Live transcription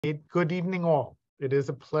Good evening, all. It is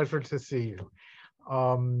a pleasure to see you.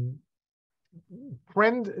 Can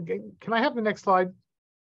I have the next slide?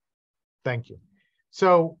 Thank you.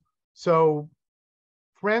 So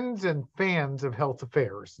friends and fans of health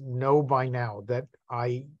affairs know by now that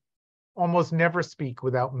I almost never speak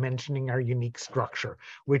without mentioning our unique structure,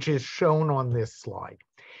 which is shown on this slide.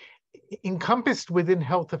 Encompassed within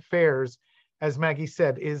health affairs, as Maggie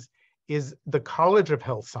said, is the College of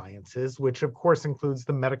Health Sciences, which of course includes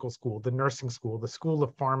the medical school, the nursing school, the School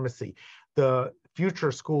of Pharmacy, the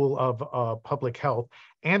future School of Public Health,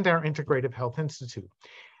 and our Integrative Health Institute.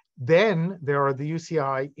 Then there are the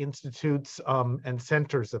UCI institutes and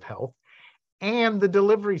centers of health and the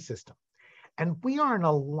delivery system. And we are an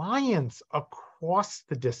alliance across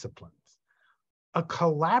the disciplines, a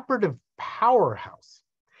collaborative powerhouse.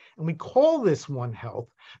 And we call this One Health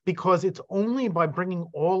because it's only by bringing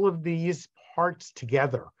all of these parts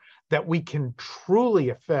together that we can truly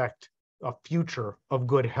affect a future of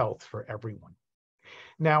good health for everyone.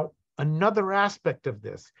 Now, another aspect of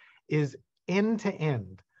this is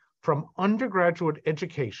end-to-end, from undergraduate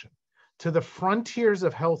education to the frontiers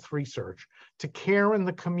of health research to care in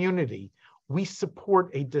the community. We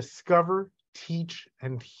support a discover, teach,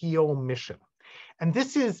 and heal mission. And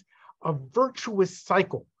this is a virtuous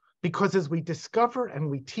cycle, because as we discover and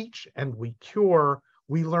we teach and we cure,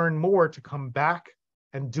 we learn more to come back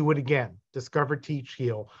and do it again. Discover, teach,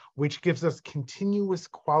 heal, which gives us continuous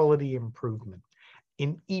quality improvement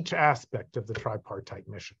in each aspect of the tripartite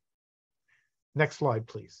mission. Next slide,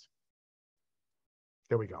 please.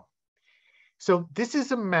 There we go. So this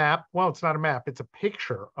is a map. Well, it's not a map. It's a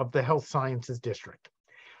picture of the Health Sciences District.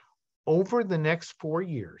 Over the next 4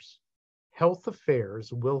 years, health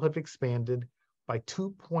affairs will have expanded by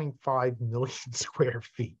 2.5 million square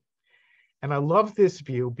feet. And I love this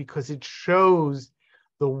view because it shows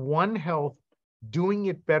the One Health doing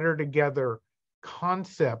it better together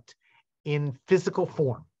concept in physical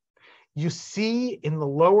form. You see in the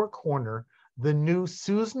lower corner the new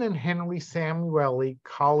Susan and Henry Samueli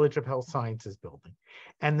College of Health Sciences building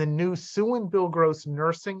and the new Sue and Bill Gross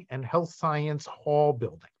Nursing and Health Science Hall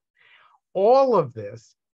building. All of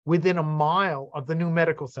this within a mile of the new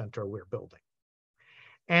medical center we're building.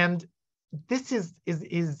 And this is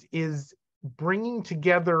bringing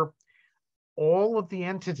together all of the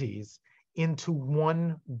entities into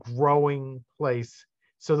one growing place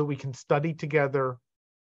so that we can study together,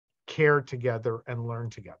 care together, and learn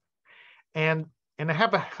together. And I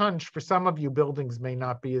have a hunch for some of you, buildings may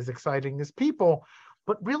not be as exciting as people,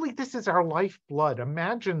 but really this is our lifeblood.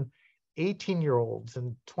 Imagine 18-year-olds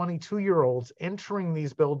and 22-year-olds entering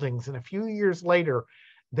these buildings, and a few years later,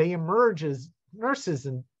 they emerge as nurses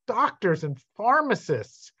and doctors and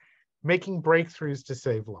pharmacists making breakthroughs to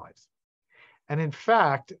save lives. And in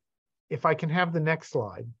fact, if I can have the next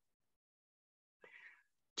slide,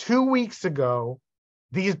 2 weeks ago,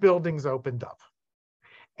 these buildings opened up.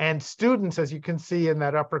 And students, as you can see in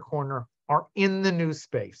that upper corner, are in the new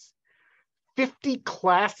space. 50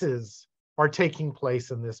 classes are taking place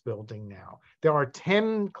in this building now. There are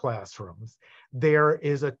 10 classrooms. There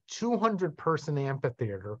is a 200-person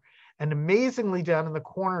amphitheater. And amazingly, down in the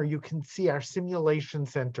corner, you can see our simulation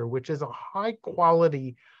center, which is a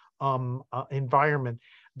high-quality environment.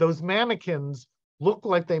 Those mannequins look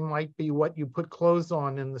like they might be what you put clothes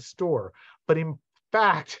on in the store. But in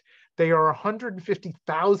fact, they are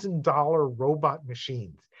 $150,000 robot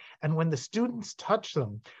machines. And when the students touch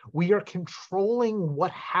them, we are controlling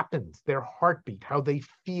what happens, their heartbeat, how they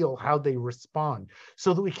feel, how they respond,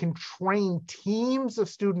 so that we can train teams of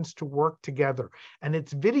students to work together. And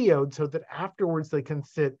it's videoed so that afterwards they can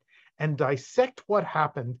sit and dissect what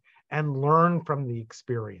happened and learn from the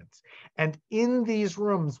experience. And in these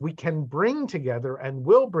rooms, we can bring together and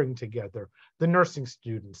will bring together the nursing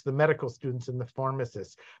students, the medical students, and the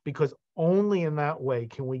pharmacists, because only in that way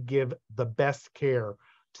can we give the best care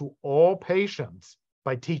to all patients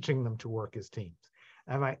by teaching them to work as teams.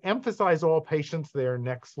 And I emphasize all patients there,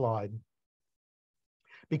 next slide,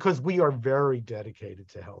 because we are very dedicated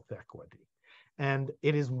to health equity. And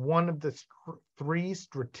it is one of the 3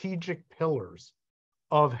 strategic pillars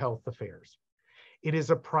of health affairs. It is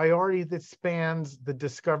a priority that spans the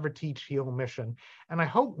Discover, Teach, Heal mission. And I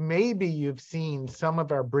hope maybe you've seen some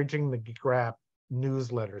of our Bridging the Gap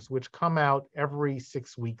newsletters, which come out every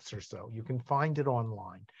 6 weeks or so. You can find it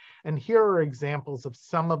online. And here are examples of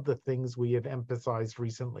some of the things we have emphasized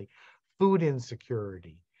recently: food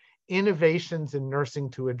insecurity, innovations in nursing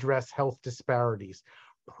to address health disparities,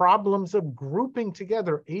 problems of grouping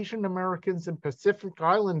together Asian Americans and Pacific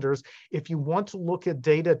Islanders if you want to look at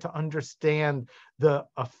data to understand the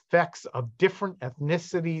effects of different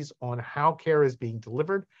ethnicities on how care is being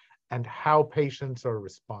delivered and how patients are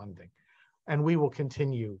responding. And we will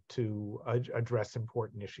continue to address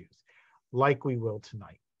important issues like we will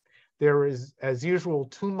tonight. There is, as usual,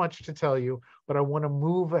 too much to tell you, but I want to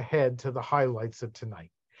move ahead to the highlights of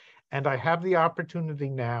tonight. And I have the opportunity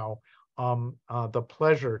now, the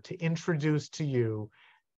pleasure to introduce to you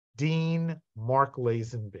Dean Mark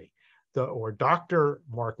Lazenby, or Dr.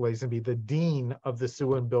 Mark Lazenby, the Dean of the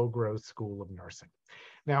Sue and Bill Gross School of Nursing.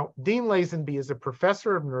 Now, Dean Lazenby is a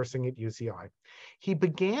professor of nursing at UCI. He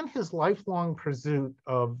began his lifelong pursuit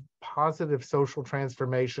of positive social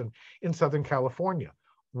transformation in Southern California,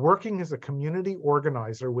 working as a community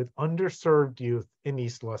organizer with underserved youth in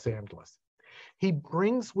East Los Angeles. He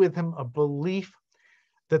brings with him a belief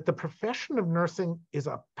that the profession of nursing is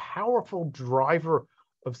a powerful driver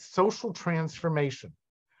of social transformation,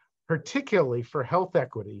 particularly for health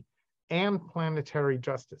equity and planetary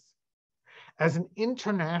justice. As an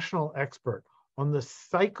international expert on the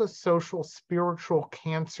psychosocial spiritual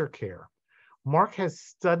cancer care, Mark has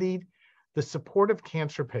studied the support of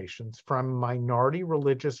cancer patients from minority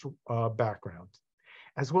religious backgrounds,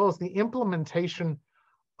 as well as the implementation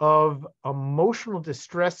of emotional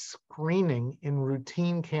distress screening in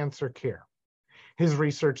routine cancer care. His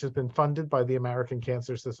research has been funded by the American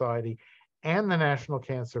Cancer Society and the National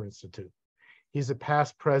Cancer Institute. He's a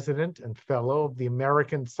past president and fellow of the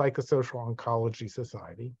American Psychosocial Oncology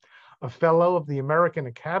Society, a fellow of the American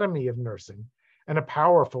Academy of Nursing, and a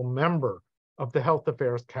powerful member of the Health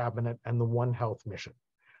Affairs Cabinet and the One Health Mission.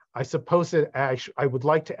 I suppose that I would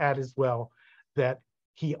like to add as well that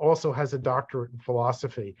he also has a doctorate in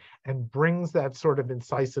philosophy and brings that sort of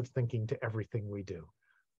incisive thinking to everything we do.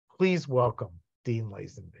 Please welcome Dean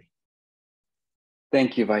Lazenby.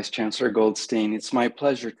 Thank you, Vice Chancellor Goldstein. It's my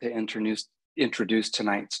pleasure to introduce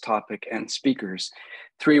tonight's topic and speakers,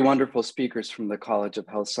 three wonderful speakers from the College of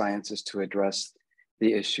Health Sciences to address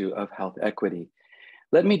the issue of health equity.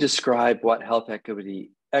 Let me describe what health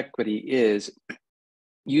equity is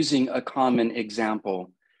using a common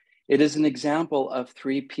example. It is an example of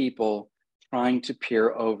three people trying to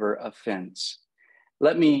peer over a fence.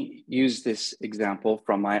 Let me use this example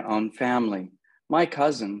from my own family. My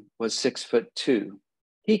cousin was 6'2".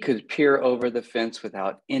 He could peer over the fence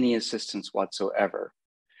without any assistance whatsoever.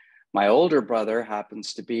 My older brother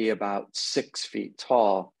happens to be about 6 feet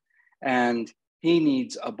tall, and he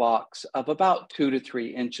needs a box of about 2 to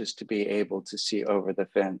 3 inches to be able to see over the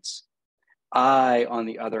fence. I, on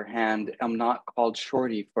the other hand, am not called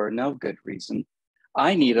shorty for no good reason.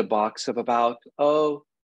 I need a box of about,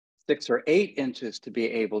 6 or 8 inches to be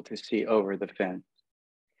able to see over the fence.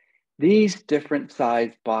 These different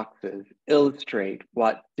sized boxes illustrate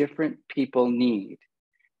what different people need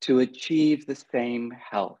to achieve the same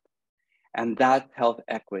health, and that's health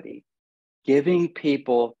equity, giving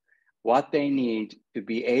people what they need to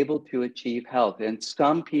be able to achieve health. And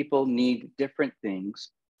some people need different things,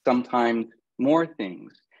 sometimes more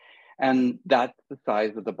things, and that's the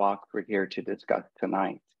size of the box we're here to discuss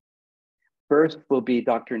tonight. First will be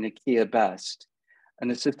Dr. Nakia Best, an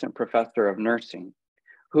assistant professor of nursing,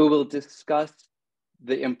 who will discuss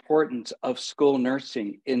the importance of school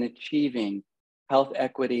nursing in achieving health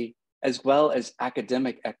equity as well as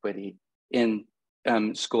academic equity in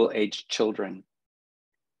school-aged children.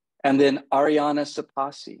 And then Aryana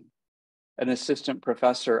Sepassi, an assistant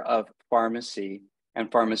professor of pharmacy and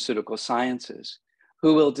pharmaceutical sciences,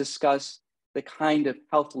 who will discuss the kind of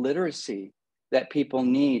health literacy that people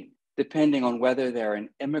need depending on whether they're an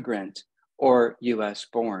immigrant or US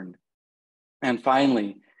born. And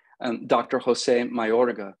finally, Dr. José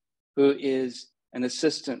Mayorga, who is an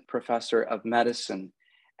assistant professor of medicine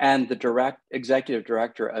and the executive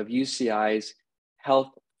director of UCI's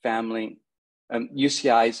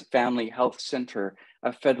UCI's Family Health Center,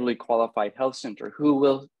 a federally qualified health center, who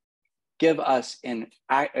will give us in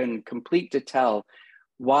complete detail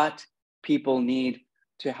what people need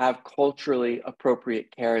to have culturally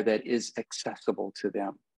appropriate care that is accessible to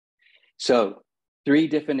them. So 3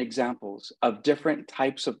 different examples of different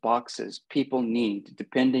types of boxes people need,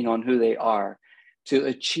 depending on who they are, to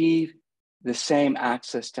achieve the same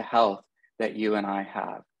access to health that you and I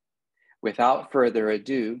have. Without further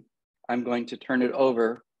ado, I'm going to turn it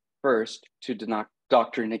over first to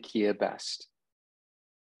Dr. Nakia Best.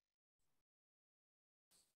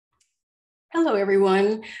 Hello,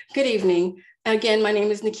 everyone. Good evening. Again, my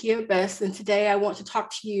name is Nakia Best, and today I want to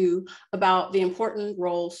talk to you about the important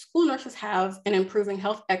role school nurses have in improving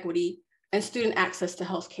health equity and student access to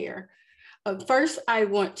health care. First, I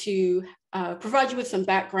want to provide you with some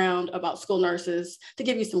background about school nurses to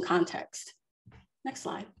give you some context. Next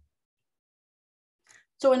slide.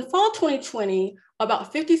 So in fall 2020,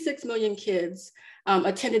 about 56 million kids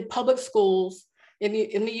attended public schools in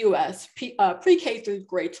the US, pre-K through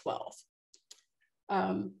grade 12.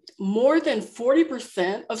 More than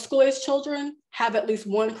 40% of school-age children have at least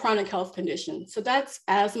one chronic health condition. So that's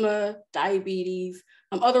asthma, diabetes,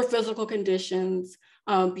 other physical conditions,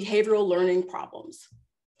 behavioral learning problems.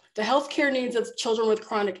 The healthcare needs of children with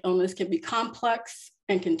chronic illness can be complex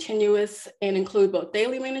and continuous and include both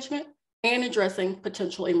daily management and addressing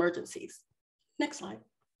potential emergencies. Next slide.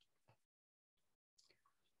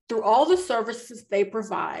 Through all the services they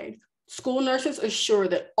provide, school nurses assure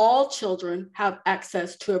that all children have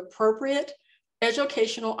access to appropriate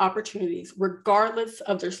educational opportunities regardless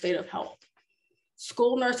of their state of health.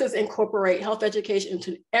 School nurses incorporate health education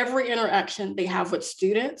into every interaction they have with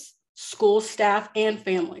students, school staff, and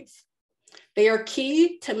families. They are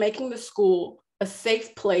key to making the school a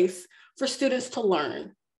safe place for students to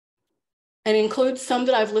learn, and include some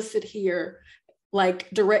that I've listed here, like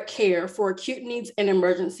direct care for acute needs and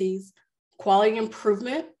emergencies, quality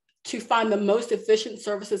improvement to find the most efficient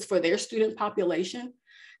services for their student population,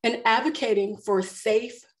 and advocating for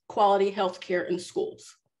safe, quality healthcare in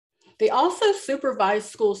schools. They also supervise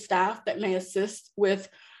school staff that may assist with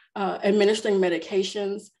administering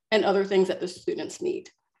medications and other things that the students need.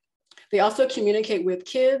 They also communicate with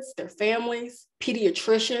kids, their families,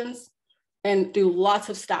 pediatricians, and do lots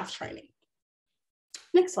of staff training.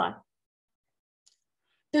 Next slide.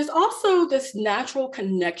 There's also this natural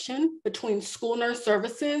connection between school nurse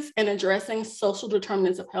services and addressing social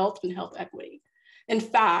determinants of health and health equity. In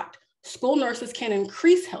fact, school nurses can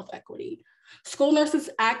increase health equity. School nurses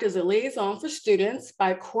act as a liaison for students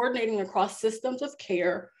by coordinating across systems of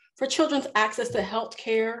care for children's access to health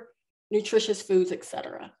care, nutritious foods,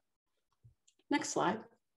 etc. Next slide.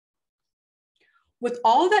 With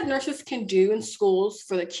all that nurses can do in schools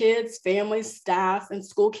for the kids, families, staff, and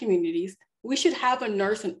school communities, we should have a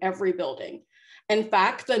nurse in every building. In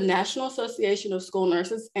fact, the National Association of School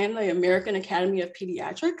Nurses and the American Academy of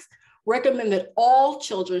Pediatrics recommend that all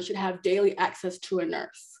children should have daily access to a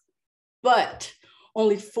nurse. But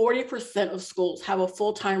only 40% of schools have a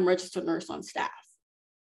full-time registered nurse on staff.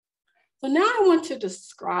 So now I want to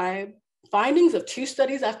describe findings of 2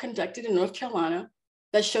 studies I've conducted in North Carolina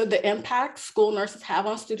that showed the impact school nurses have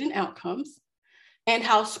on student outcomes and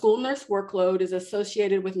how school nurse workload is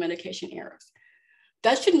associated with medication errors.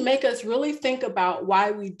 That should make us really think about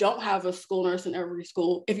why we don't have a school nurse in every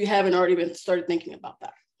school if you haven't already been started thinking about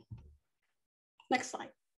that. Next slide.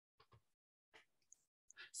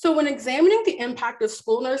 So when examining the impact of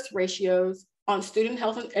school nurse ratios on student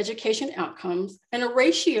health and education outcomes, and a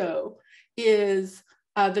ratio is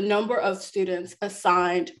the number of students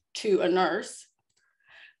assigned to a nurse,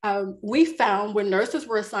 we found when nurses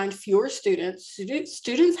were assigned fewer students,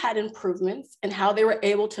 students had improvements in how they were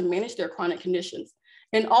able to manage their chronic conditions,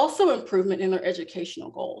 and also improvement in their educational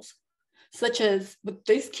goals, such as with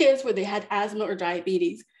these kids where they had asthma or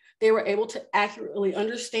diabetes, they were able to accurately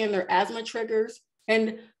understand their asthma triggers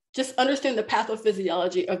and just understand the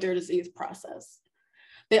pathophysiology of their disease process.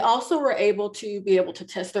 They also were able to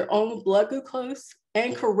test their own blood glucose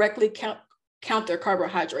and correctly count their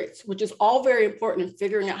carbohydrates, which is all very important in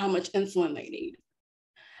figuring out how much insulin they need.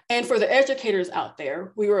 And for the educators out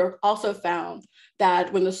there, we were also found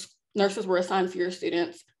that when the nurses were assigned fewer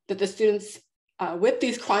students, that the students with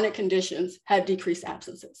these chronic conditions had decreased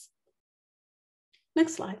absences.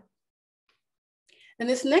 Next slide. In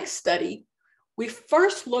this next study, we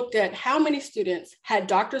first looked at how many students had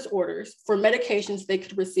doctor's orders for medications they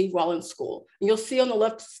could receive while in school. And you'll see on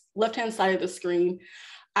the left-hand side of the screen,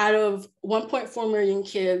 out of 1.4 million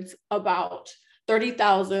kids, about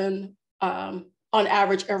 30,000 on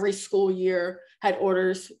average every school year had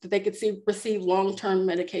orders that they could receive long-term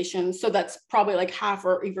medications. So that's probably like half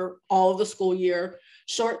or even all of the school year,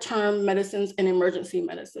 short-term medicines and emergency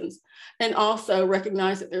medicines. And also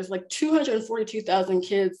recognize that there's like 242,000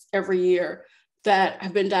 kids every year that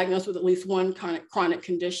have been diagnosed with at least one chronic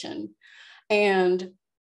condition. And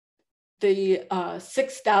the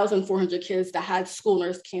 6,400 kids that had school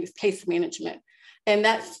nurse case management. And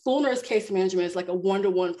that school nurse case management is like a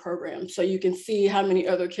one-to-one program. So you can see how many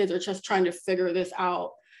other kids are just trying to figure this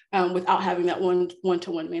out without having that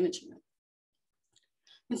one-to-one management.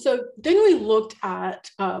 And so then we looked at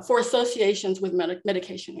for associations with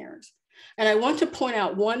medication errors. And I want to point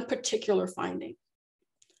out one particular finding.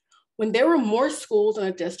 When there were more schools in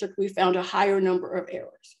a district, we found a higher number of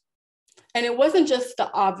errors. And it wasn't just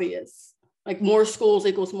the obvious like more schools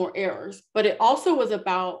equals more errors, but it also was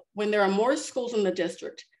about when there are more schools in the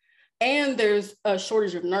district and there's a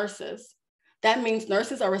shortage of nurses, that means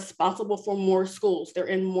nurses are responsible for more schools. They're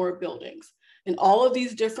in more buildings. And all of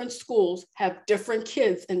these different schools have different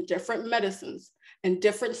kids and different medicines and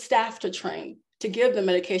different staff to train to give the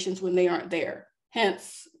medications when they aren't there,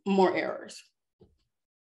 hence more errors.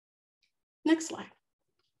 Next slide.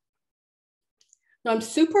 Now, I'm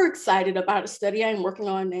super excited about a study I'm working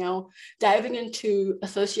on now, diving into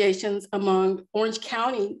associations among Orange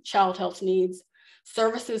County child health needs,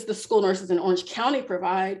 services the school nurses in Orange County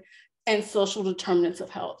provide, and social determinants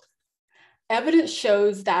of health. Evidence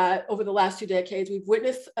shows that over the last 2 decades, we've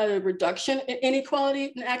witnessed a reduction in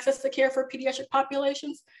inequality in access to care for pediatric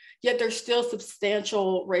populations, yet there's still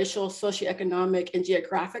substantial racial, socioeconomic, and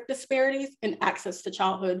geographic disparities in access to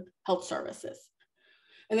childhood health services.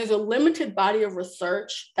 And there's a limited body of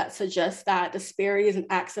research that suggests that disparities in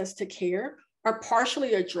access to care are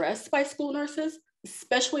partially addressed by school nurses,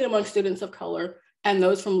 especially among students of color and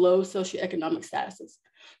those from low socioeconomic statuses.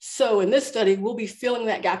 So in this study, we'll be filling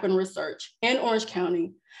that gap in research in Orange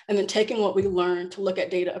County and then taking what we learned to look at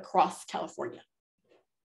data across California.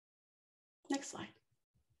 Next slide.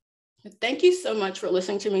 Thank you so much for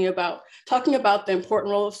listening to me about talking about the important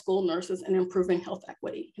role of school nurses in improving health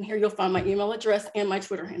equity. And here you'll find my email address and my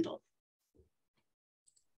Twitter handle.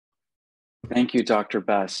 Thank you, Dr.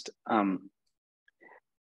 Best.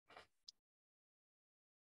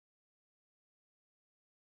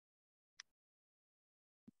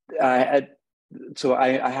 So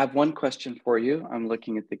I have one question for you. I'm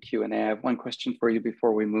looking at the Q&A. I have one question for you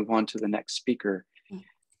before we move on to the next speaker.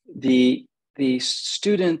 The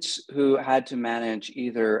students who had to manage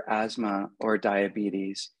either asthma or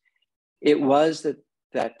diabetes, it was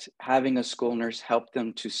that having a school nurse helped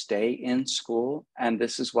them to stay in school, and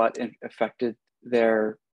this is what affected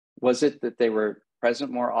was it that they were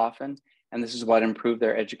present more often, and this is what improved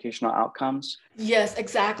their educational outcomes? Yes,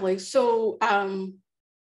 exactly. So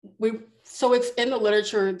it's in the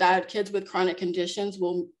literature that kids with chronic conditions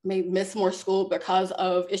may miss more school because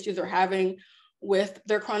of issues they're having with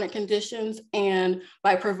their chronic conditions. And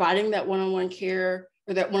by providing that one-on-one care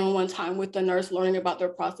or that one-on-one time with the nurse, learning about their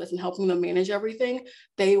process and helping them manage everything,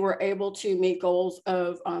 they were able to meet goals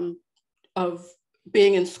of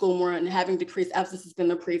being in school more and having decreased absences than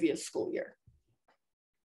the previous school year.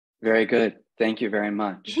 Very good. Thank you very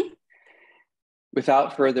much.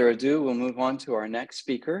 Without further ado, we'll move on to our next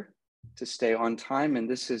speaker to stay on time. And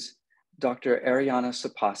this is Dr. Aryana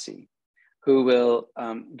Sepassi, who will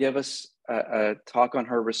give us a talk on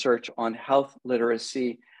her research on health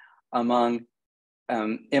literacy among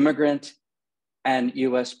immigrant and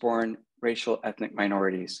US-born racial ethnic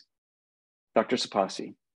minorities. Dr.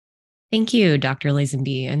 Sepassi. Thank you, Dr.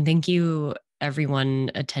 Lazenby, and thank you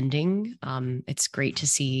everyone attending. It's great to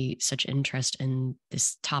see such interest in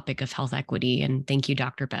this topic of health equity. And thank you,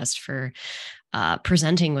 Dr. Best, for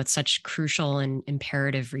presenting with such crucial and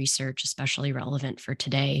imperative research, especially relevant for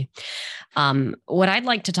today. What I'd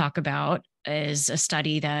like to talk about is a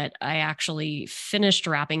study that I actually finished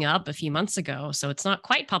wrapping up a few months ago. So it's not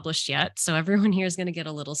quite published yet. So everyone here is going to get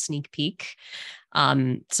a little sneak peek.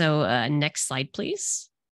 Next slide, please.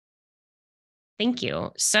 Thank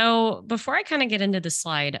you. So before I kind of get into the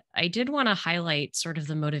slide, I did want to highlight sort of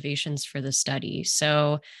the motivations for the study.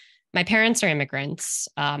 So my parents are immigrants.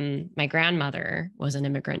 My grandmother was an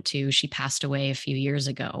immigrant too. She passed away a few years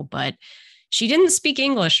ago, but she didn't speak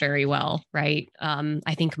English very well, right?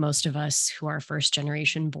 I think most of us who are first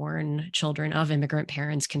generation born children of immigrant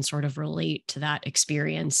parents can sort of relate to that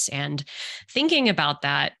experience. And thinking about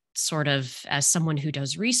that sort of as someone who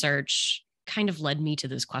does research kind of led me to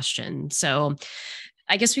this question. So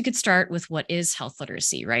I guess we could start with what is health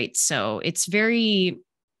literacy, right? So it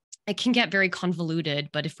can get very convoluted,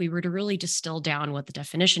 but if we were to really distill down what the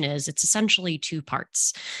definition is, it's essentially two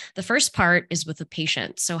parts. The first part is with the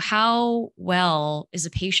patient. So how well is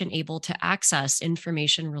a patient able to access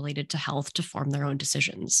information related to health to form their own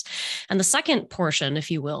decisions? And the second portion,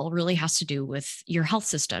 if you will, really has to do with your health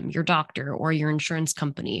system, your doctor, or your insurance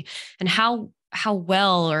company, and how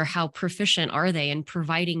well or how proficient are they in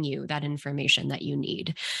providing you that information that you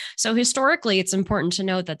need. So historically, it's important to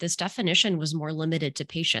note that this definition was more limited to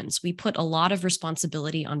patients. We put a lot of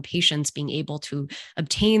responsibility on patients being able to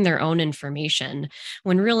obtain their own information,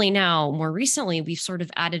 when really now, more recently, we've sort of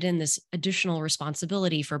added in this additional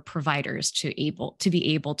responsibility for providers to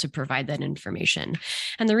be able to provide that information.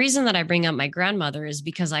 And the reason that I bring up my grandmother is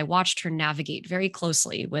because I watched her navigate very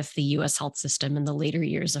closely with the US health system in the later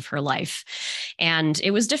years of her life. And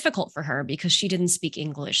it was difficult for her because she didn't speak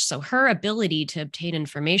English. So her ability to obtain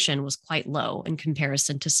information was quite low in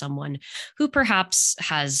comparison to someone who perhaps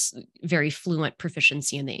has very fluent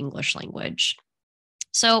proficiency in the English language.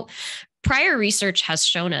 So prior research has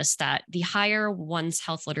shown us that the higher one's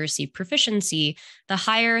health literacy proficiency, the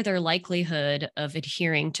higher their likelihood of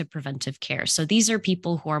adhering to preventive care. So these are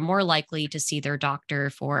people who are more likely to see their doctor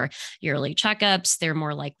for yearly checkups. They're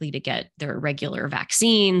more likely to get their regular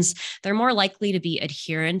vaccines. They're more likely to be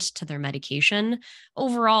adherent to their medication.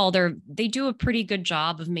 Overall, they do a pretty good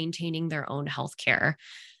job of maintaining their own health care.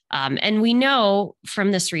 And we know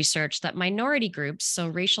from this research that minority groups, so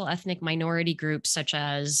racial ethnic minority groups such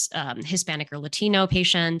as Hispanic or Latino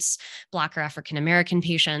patients, Black or African American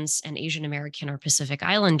patients, and Asian American or Pacific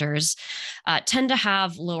Islanders tend to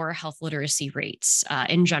have lower health literacy rates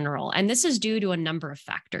in general. And this is due to a number of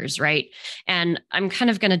factors, right? And I'm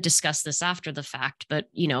kind of going to discuss this after the fact, but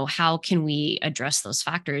how can we address those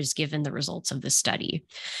factors given the results of this study?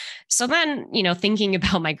 So then, thinking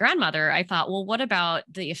about my grandmother, I thought, well, what about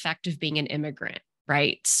the effect of being an immigrant,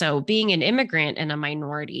 right? So being an immigrant and a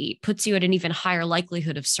minority puts you at an even higher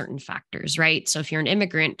likelihood of certain factors, right? So if you're an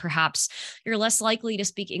immigrant, perhaps you're less likely to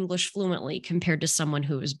speak English fluently compared to someone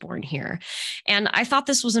who was born here. And I thought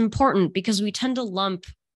this was important because we tend to lump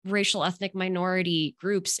racial ethnic minority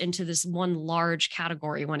groups into this one large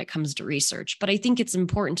category when it comes to research. But I think it's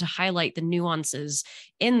important to highlight the nuances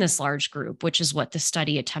in this large group, which is what the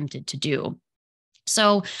study attempted to do.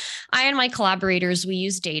 So I and my collaborators, we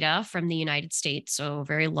use data from the United States, so a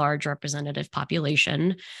very large representative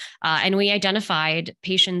population, and we identified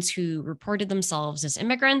patients who reported themselves as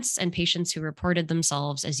immigrants and patients who reported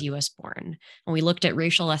themselves as US born. And we looked at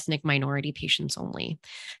racial ethnic minority patients only.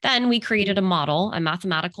 Then we created a model, a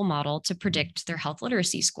mathematical model to predict their health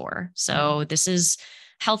literacy score. So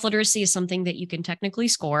health literacy is something that you can technically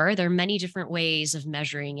score. There are many different ways of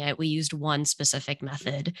measuring it. We used one specific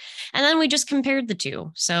method. And then we just compared the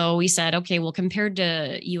two. So we said, okay, well, compared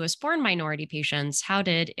to US born minority patients, how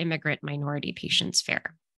did immigrant minority patients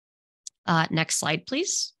fare? Next slide,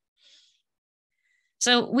 please.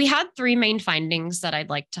 So we had three main findings that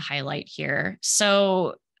I'd like to highlight here.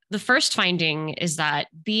 So the first finding is that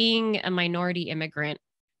being a minority immigrant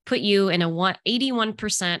put you in a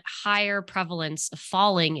 81% higher prevalence of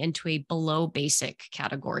falling into a below basic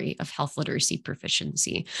category of health literacy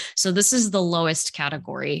proficiency. So this is the lowest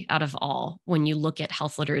category out of all when you look at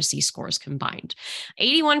health literacy scores combined.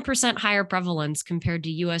 81% higher prevalence compared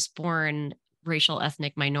to US born racial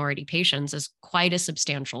ethnic minority patients is quite a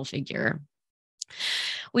substantial figure.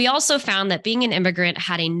 We also found that being an immigrant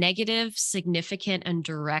had a negative, significant, and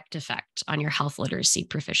direct effect on your health literacy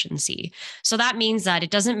proficiency. So that means that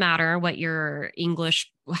it doesn't matter what your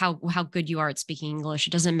English, how good you are at speaking English.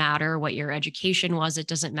 It doesn't matter what your education was. It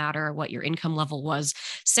doesn't matter what your income level was.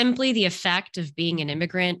 Simply the effect of being an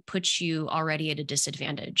immigrant puts you already at a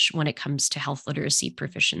disadvantage when it comes to health literacy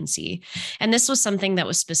proficiency. And this was something that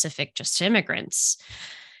was specific just to immigrants.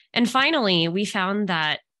 And finally, we found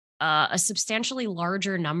that a substantially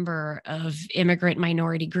larger number of immigrant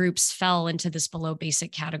minority groups fell into this below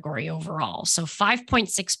basic category overall. So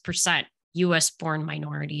 5.6% US born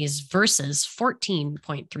minorities versus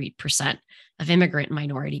 14.3% of immigrant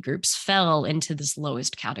minority groups fell into this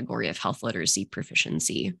lowest category of health literacy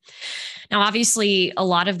proficiency. Now, obviously, a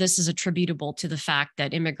lot of this is attributable to the fact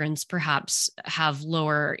that immigrants perhaps have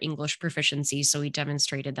lower English proficiency. So we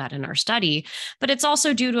demonstrated that in our study, but it's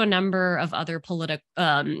also due to a number of other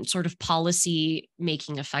sort of policy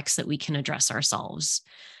making effects that we can address ourselves.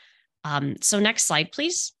 So next slide,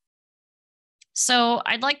 please. So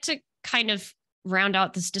I'd like to kind of round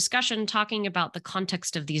out this discussion talking about the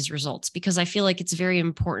context of these results, because I feel like it's very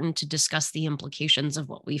important to discuss the implications of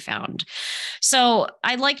what we found. So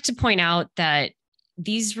I'd like to point out that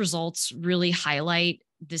these results really highlight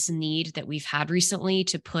this need that we've had recently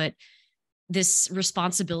to put this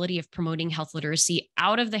responsibility of promoting health literacy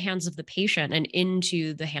out of the hands of the patient and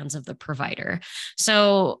into the hands of the provider.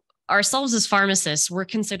 So ourselves as pharmacists, we're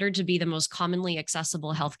considered to be the most commonly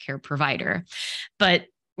accessible healthcare provider, but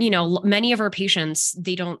many of our patients,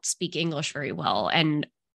 they don't speak English very well. And,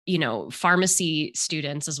 pharmacy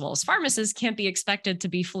students as well as pharmacists can't be expected to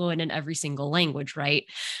be fluent in every single language, right?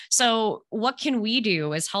 So what can we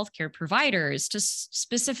do as healthcare providers to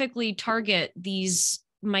specifically target these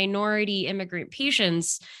minority immigrant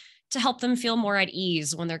patients to help them feel more at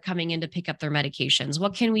ease when they're coming in to pick up their medications?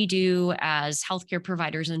 What can we do as healthcare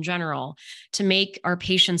providers in general to make our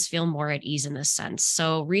patients feel more at ease in this sense?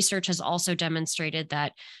 So research has also demonstrated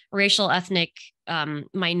that racial ethnic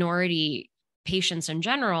minority patients in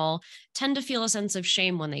general tend to feel a sense of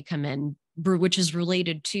shame when they come in which is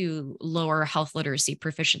related to lower health literacy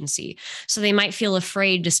proficiency. So they might feel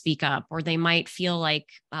afraid to speak up, or they might feel like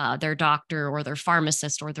their doctor or their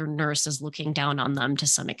pharmacist or their nurse is looking down on them to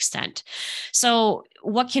some extent. So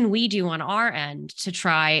what can we do on our end to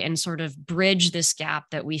try and sort of bridge this gap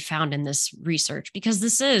that we found in this research? Because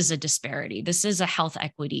this is a disparity. This is a health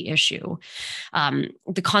equity issue.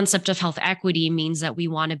 The concept of health equity means that we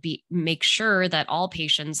want to make sure that all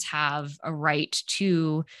patients have a right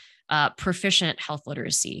to proficient health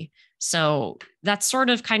literacy. So that's sort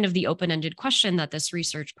of kind of the open-ended question that this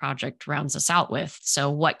research project rounds us out with. So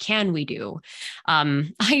what can we do?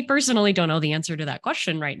 I personally don't know the answer to that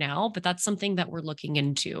question right now, but that's something that we're looking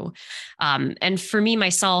into. And for me,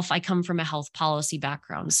 myself, I come from a health policy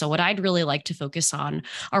background. So what I'd really like to focus on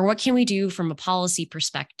are what can we do from a policy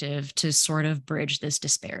perspective to sort of bridge this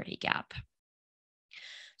disparity gap.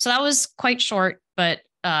 So that was quite short, but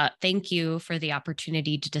thank you for the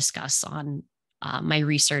opportunity to discuss on my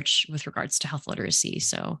research with regards to health literacy.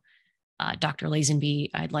 So Dr. Lazenby,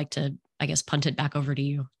 I'd like to, I guess, punt it back over to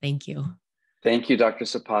you. Thank you. Thank you, Dr.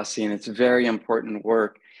 Sepassi, and it's very important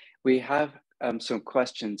work. We have some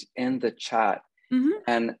questions in the chat,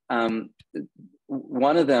 and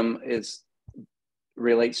one of them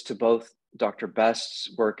relates to both Dr. Best's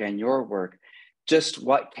work and your work, just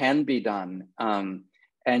what can be done.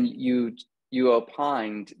 And you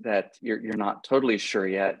opined that you're not totally sure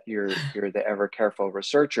yet. You're the ever careful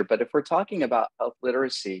researcher. But if we're talking about health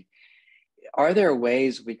literacy, are there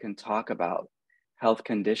ways we can talk about health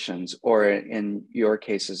conditions, or in your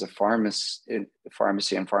case as a pharmacy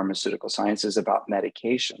and pharmaceutical sciences, about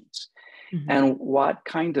medications? And what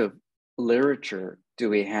kind of literature do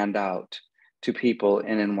we hand out to people,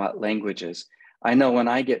 and in what languages? I know when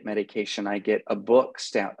I get medication, I get a book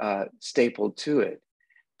stapled to it,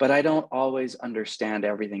 but I don't always understand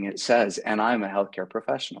everything it says, and I'm a healthcare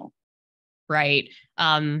professional. Right.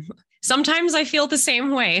 Sometimes I feel the same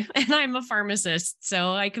way, and I'm a pharmacist,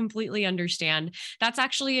 so I completely understand. That's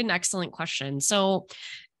actually an excellent question. So,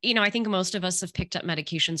 I think most of us have picked up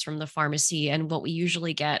medications from the pharmacy, and what we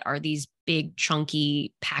usually get are these big,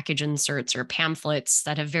 chunky package inserts or pamphlets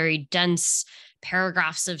that have very dense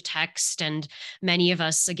paragraphs of text. And many of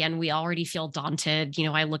us, again, we already feel daunted.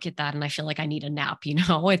 I look at that and I feel like I need a nap.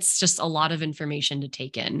 It's just a lot of information to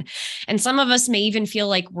take in. And some of us may even feel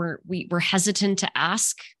like we're hesitant to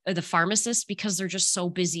ask the pharmacist because they're just so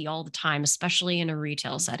busy all the time, especially in a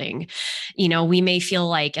retail setting. We may feel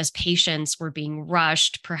like as patients, we're being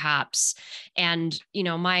rushed perhaps. And,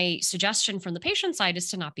 my suggestion from the patient side is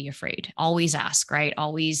to not be afraid. Always ask, right?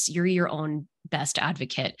 Always, you're your own best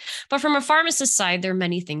advocate. But from a pharmacist side, there are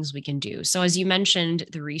many things we can do. So as you mentioned,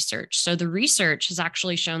 the research. So the research has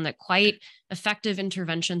actually shown that quite effective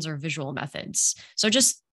interventions are visual methods. So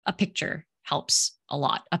just a picture helps a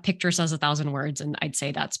lot. A picture says 1,000 words, and I'd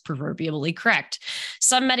say that's proverbially correct.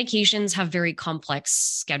 Some medications have very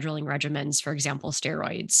complex scheduling regimens, for example,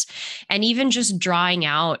 steroids. And even just drawing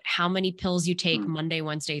out how many pills you take Monday,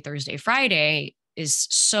 Wednesday, Thursday, Friday is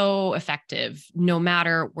so effective, no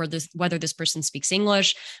matter whether this person speaks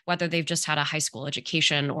English, whether they've just had a high school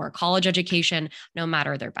education or a college education, no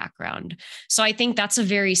matter their background. So I think that's a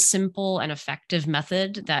very simple and effective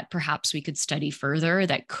method that perhaps we could study further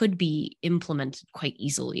that could be implemented quite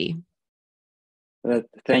easily.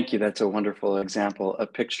 Thank you. That's a wonderful example. A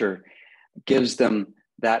picture gives them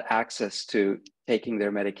that access to taking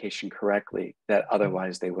their medication correctly that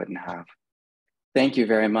otherwise they wouldn't have. Thank you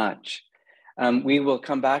very much. We will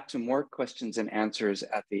come back to more questions and answers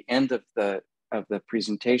at the end of the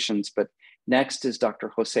presentations, but next is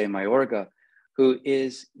Dr. José Mayorga, who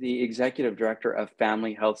is the Executive Director of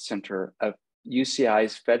Family Health Center of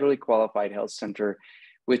UCI's Federally Qualified Health Center,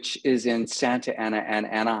 which is in Santa Ana and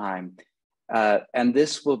Anaheim. And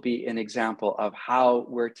this will be an example of how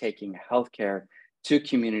we're taking healthcare to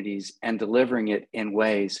communities and delivering it in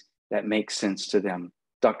ways that make sense to them.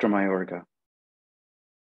 Dr. Mayorga.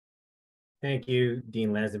 Thank you, Dean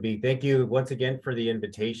Lazenby. Thank you once again for the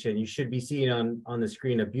invitation. You should be seeing on the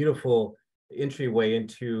screen a beautiful entryway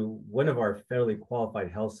into one of our federally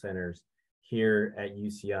qualified health centers here at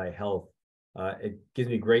UCI Health. It gives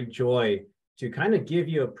me great joy to kind of give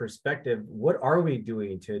you a perspective. What are we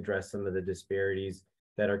doing to address some of the disparities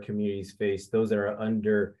that our communities face, those that are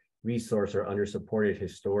under-resourced or under-supported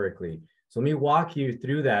historically? So let me walk you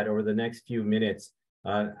through that over the next few minutes.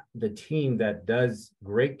 The team that does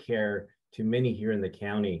great care to many here in the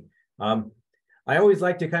county. I always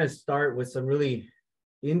like to kind of start with some really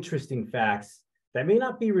interesting facts that may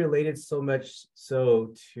not be related so much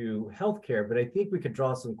so to healthcare, but I think we could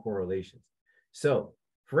draw some correlations. So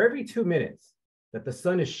for every 2 minutes that the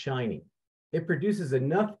sun is shining, it produces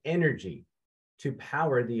enough energy to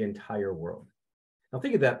power the entire world. Now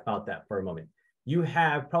think about that for a moment. You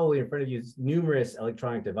have probably in front of you numerous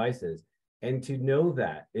electronic devices, and to know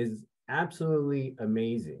that is absolutely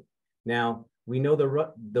amazing. Now, we know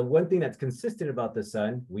the one thing that's consistent about the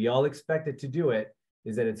sun, we all expect it to do it,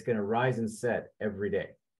 is that it's going to rise and set every day.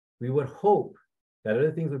 We would hope that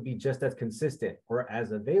other things would be just as consistent or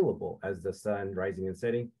as available as the sun rising and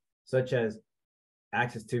setting, such as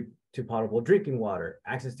access to potable drinking water,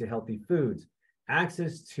 access to healthy foods,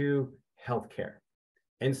 access to healthcare.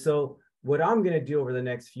 And so what I'm going to do over the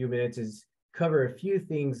next few minutes is cover a few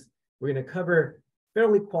things. We're going to cover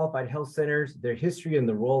federally qualified health centers, their history and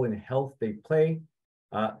the role in health they play.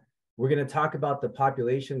 We're going to talk about the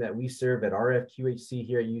population that we serve at RFQHC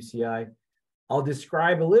here at UCI. I'll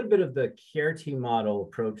describe a little bit of the care team model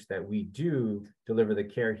approach that we do deliver the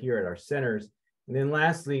care here at our centers. And then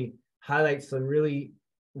lastly, highlight some really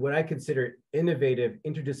what I consider innovative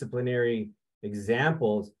interdisciplinary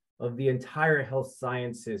examples of the entire health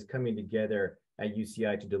sciences coming together at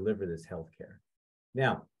UCI to deliver this healthcare.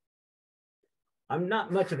 Now, I'm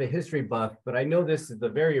not much of a history buff, but I know this is a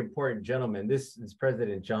very important gentleman. This is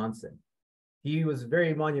President Johnson. He was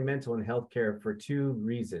very monumental in healthcare for two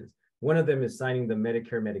reasons. One of them is signing the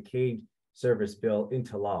Medicare-Medicaid service bill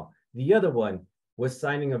into law. The other one was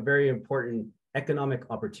signing a very important Economic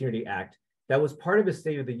Opportunity Act that was part of his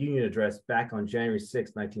State of the Union address back on January 6,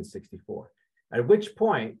 1964, at which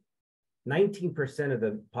point 19% of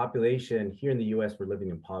the population here in the US were living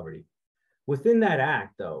in poverty. Within that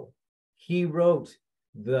act, though, he wrote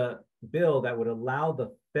the bill that would allow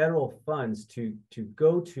the federal funds to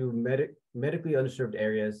go to medically underserved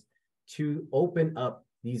areas to open up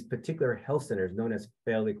these particular health centers known as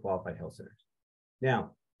federally qualified health centers.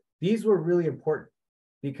 Now, these were really important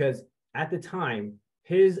because at the time,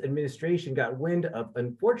 his administration got wind of,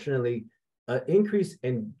 unfortunately, an increase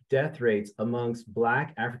in death rates amongst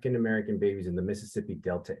Black African-American babies in the Mississippi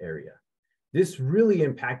Delta area. This really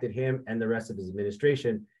impacted him and the rest of his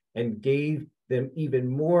administration and gave them even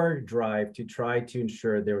more drive to try to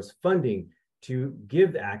ensure there was funding to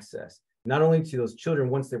give access, not only to those children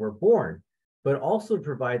once they were born, but also to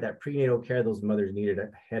provide that prenatal care those mothers needed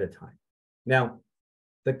ahead of time. Now,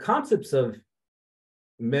 the concepts of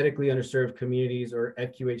medically underserved communities or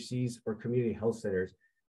FQHCs or community health centers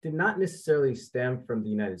did not necessarily stem from the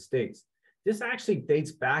United States. This actually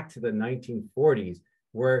dates back to the 1940s,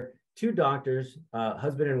 where two doctors,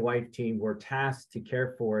 husband and wife team, were tasked to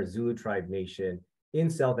care for a Zulu tribe nation in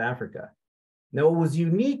South Africa. Now, what was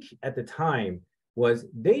unique at the time was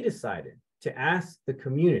they decided to ask the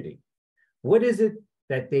community, what is it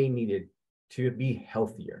that they needed to be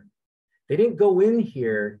healthier? They didn't go in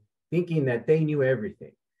here thinking that they knew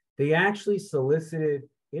everything. They actually solicited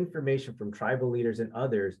information from tribal leaders and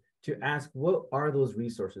others to ask, what are those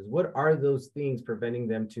resources? What are those things preventing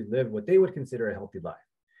them to live what they would consider a healthy life?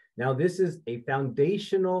 Now, this is a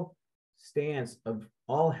foundational stance of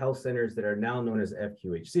all health centers that are now known as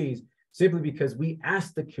FQHCs, simply because we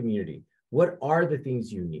asked the community, what are the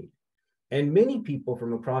things you need? And many people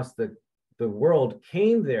from across the world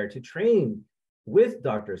came there to train with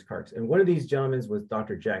Dr. Karks. And one of these gentlemen was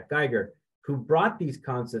Dr. Jack Geiger, who brought these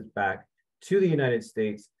concepts back to the United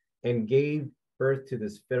States and gave birth to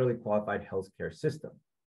this federally qualified healthcare system.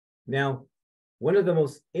 Now, one of the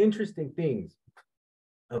most interesting things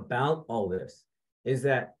about all this is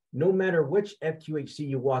that no matter which FQHC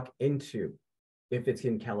you walk into, if it's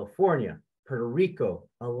in California, Puerto Rico,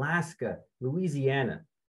 Alaska, Louisiana,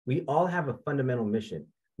 we all have a fundamental mission.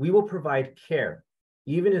 We will provide care,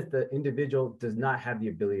 even if the individual does not have the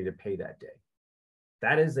ability to pay that day.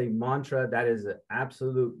 That is a mantra, that is an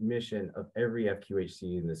absolute mission of every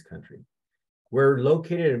FQHC in this country. We're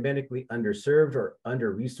located in medically underserved or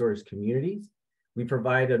under-resourced communities. We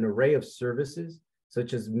provide an array of services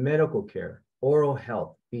such as medical care, oral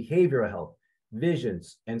health, behavioral health,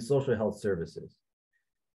 visions, and social health services.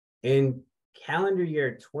 In calendar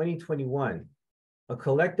year 2021, a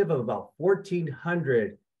collective of about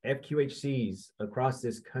 1,400 FQHCs across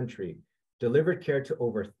this country delivered care to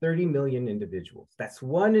over 30 million individuals. That's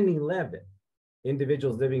 1 in 11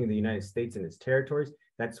 individuals living in the United States and its territories.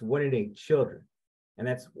 That's 1 in 8 children. And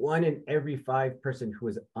that's 1 in every 5 person who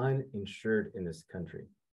is uninsured in this country.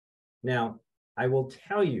 Now, I will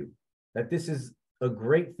tell you that this is a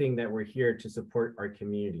great thing that we're here to support our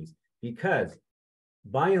communities, because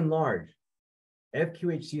by and large,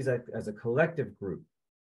 FQHCs as a collective group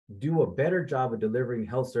do a better job of delivering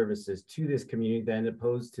health services to this community than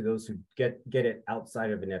opposed to those who get it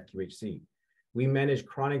outside of an FQHC. We manage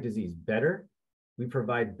chronic disease better. We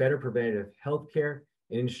provide better preventative health care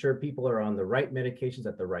and ensure people are on the right medications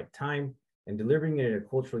at the right time. and delivering it in a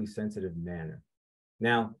culturally sensitive manner.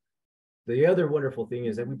 Now, the other wonderful thing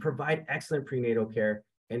is that we provide excellent prenatal care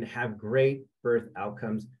and have great birth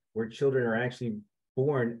outcomes where children are actually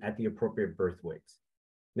born at the appropriate birth weights.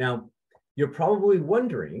 Now, you're probably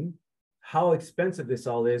wondering how expensive this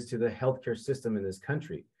all is to the healthcare system in this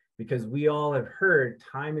country, because we all have heard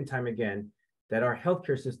time and time again that our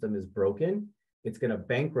healthcare system is broken, it's going to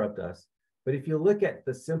bankrupt us. But if you look at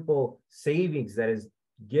the simple savings that is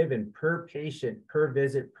given per patient, per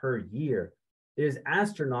visit, per year, it is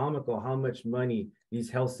astronomical how much money these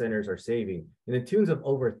health centers are saving, in the tunes of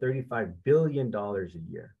over $35 billion a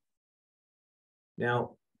year.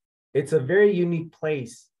 Now, it's a very unique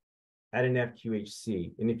place at an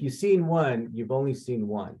FQHC. And if you've seen one, you've only seen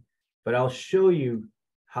one. But I'll show you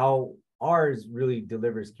how ours really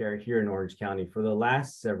delivers care here in Orange County for the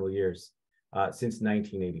last several years, since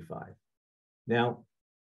 1985. Now,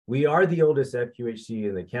 we are the oldest FQHC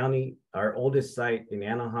in the county. Our oldest site in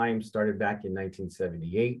Anaheim started back in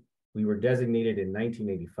 1978. We were designated in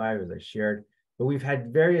 1985, as I shared, but we've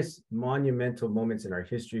had various monumental moments in our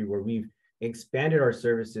history where we've expanded our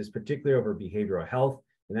services, particularly over behavioral health,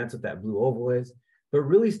 and that's what that blue oval is, but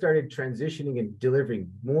really started transitioning and delivering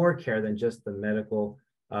more care than just the medical,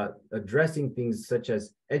 addressing things such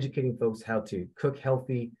as educating folks how to cook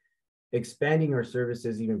healthy, expanding our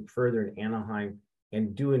services even further in Anaheim,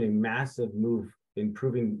 and doing a massive move,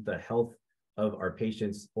 improving the health of our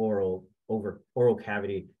patients' oral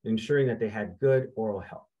cavity, ensuring that they had good oral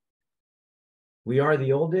health. We are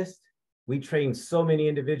the oldest. We train so many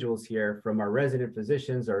individuals here, from our resident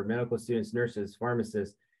physicians, our medical students, nurses,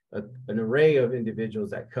 pharmacists, an array of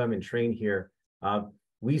individuals that come and train here.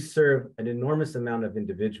 We serve an enormous amount of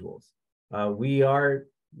individuals. We are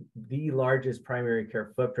the largest primary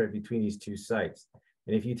care footprint between these two sites.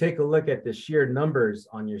 And if you take a look at the sheer numbers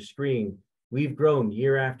on your screen, we've grown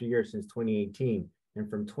year after year since 2018. And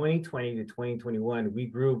from 2020 to 2021, we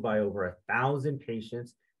grew by over 1,000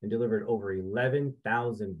 patients and delivered over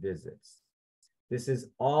 11,000 visits. This is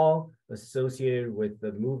all associated with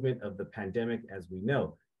the movement of the pandemic. As we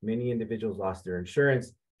know, many individuals lost their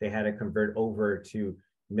insurance. They had to convert over to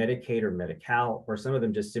Medicaid or Medi-Cal, or some of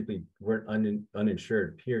them just simply weren't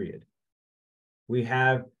uninsured, period. We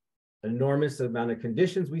have an enormous amount of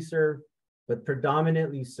conditions we serve, but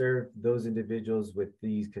predominantly serve those individuals with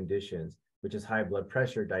these conditions, which is high blood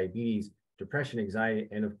pressure, diabetes, depression, anxiety,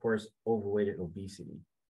 and of course, overweight and obesity.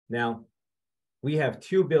 Now, we have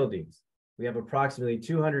 2 buildings. We have approximately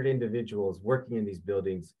 200 individuals working in these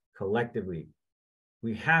buildings collectively.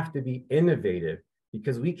 We have to be innovative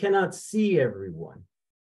because we cannot see everyone.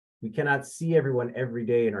 We cannot see everyone every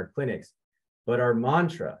day in our clinics, but our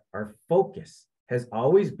mantra, our focus has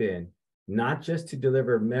always been not just to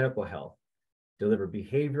deliver medical health, deliver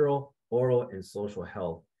behavioral, oral, and social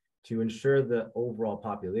health to ensure the overall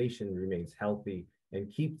population remains healthy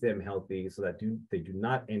and keep them healthy so that they do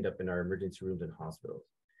not end up in our emergency rooms and hospitals.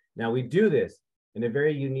 Now, we do this in a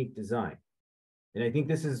very unique design. And I think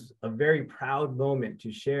this is a very proud moment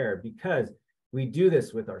to share because we do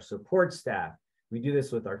this with our support staff. We do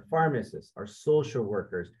this with our pharmacists, our social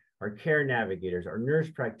workers, our care navigators, our nurse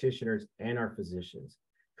practitioners, and our physicians.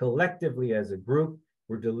 Collectively, as a group,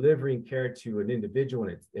 we're delivering care to an individual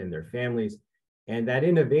and their families. And that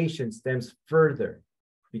innovation stems further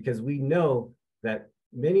because we know that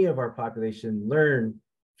many of our population learn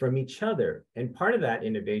from each other. And part of that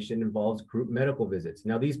innovation involves group medical visits.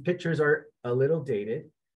 Now, these pictures are a little dated,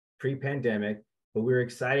 pre-pandemic, but we're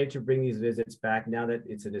excited to bring these visits back now that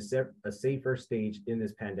it's in a safer stage in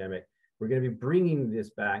this pandemic. We're going to be bringing this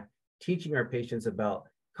back, teaching our patients about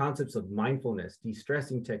concepts of mindfulness,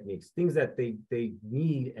 de-stressing techniques, things that they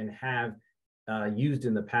need and have used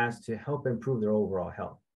in the past to help improve their overall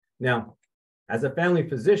health. Now, as a family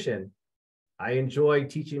physician, I enjoy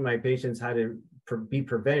teaching my patients how to be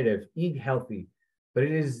preventative, eat healthy, but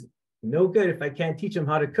it is no good if I can't teach them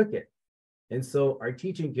how to cook it. And so our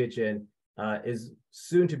teaching kitchen is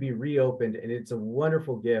soon to be reopened, and it's a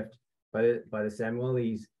wonderful gift by the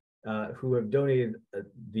Samuelis who have donated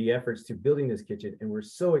the efforts to building this kitchen. And we're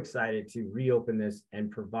so excited to reopen this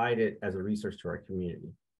and provide it as a resource to our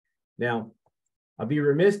community. Now, I'll be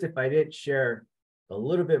remiss if I didn't share a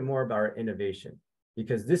little bit more about our innovation,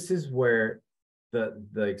 because this is where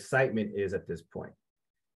the excitement is at this point.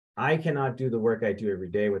 I cannot do the work I do every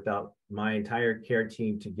day without my entire care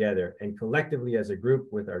team together, and collectively as a group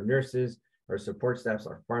with our nurses, our support staffs,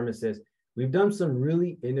 our pharmacists, we've done some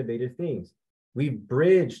really innovative things. We've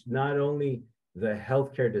bridged not only the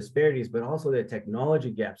healthcare disparities, but also the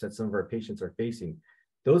technology gaps that some of our patients are facing.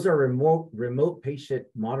 Those are remote patient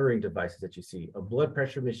monitoring devices that you see, a blood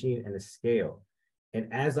pressure machine and a scale.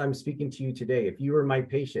 And as I'm speaking to you today, if you were my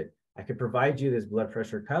patient, I could provide you this blood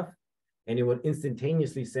pressure cuff, and it would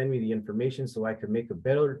instantaneously send me the information so I could make a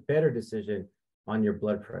better decision on your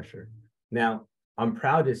blood pressure. Now, I'm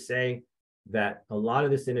proud to say that a lot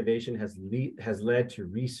of this innovation has led to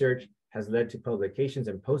research, has led to publications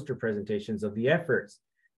and poster presentations of the efforts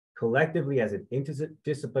collectively as an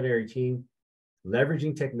interdisciplinary team,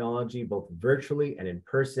 leveraging technology both virtually and in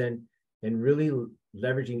person, and really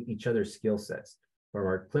leveraging each other's skill sets, from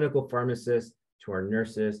our clinical pharmacists to our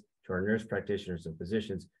nurses, to our nurse practitioners and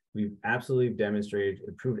physicians. We've absolutely demonstrated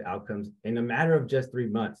improved outcomes in a matter of just 3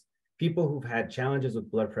 months. People who've had challenges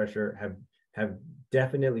with blood pressure have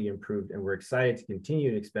definitely improved, and we're excited to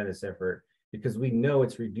continue to expand this effort because we know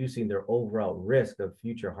it's reducing their overall risk of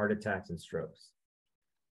future heart attacks and strokes.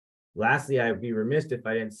 Lastly, I'd be remiss if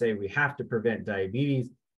I didn't say we have to prevent diabetes.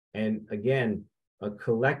 And again, a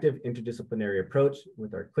collective interdisciplinary approach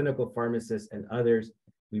with our clinical pharmacists and others.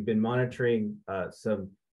 We've been monitoring some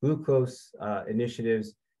glucose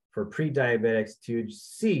initiatives for pre-diabetics to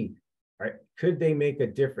see, right, could they make a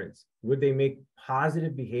difference? Would they make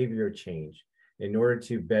positive behavior change in order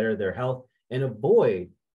to better their health and avoid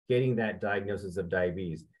getting that diagnosis of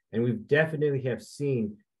diabetes? And we've definitely have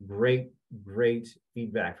seen great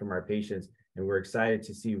feedback from our patients, and we're excited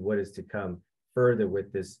to see what is to come further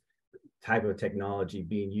with this type of technology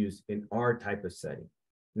being used in our type of setting.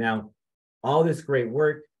 Now, all this great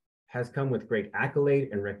work has come with great accolade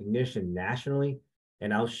and recognition nationally,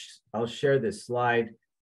 and I'll share this slide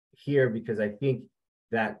here because I think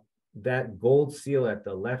that gold seal at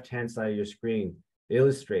the left-hand side of your screen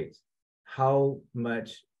illustrates how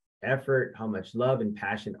much effort, how much love and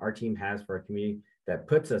passion our team has for our community. That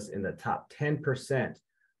puts us in the top 10%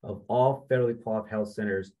 of all federally qualified health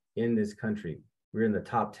centers in this country. We're in the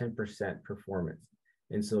top 10% performance.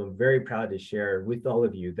 And so I'm very proud to share with all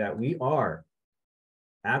of you that we are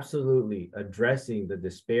absolutely addressing the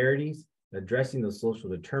disparities, addressing the social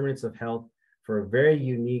determinants of health for a very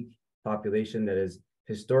unique population that is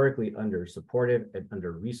historically under supported and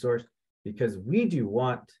under resourced, because we do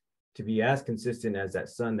want to be as consistent as that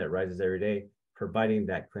sun that rises every day, providing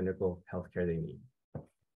that clinical healthcare they need.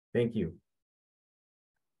 Thank you.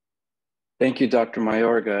 Thank you, Dr.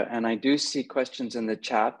 Mayorga. And I do see questions in the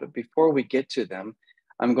chat, but before we get to them,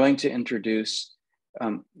 I'm going to introduce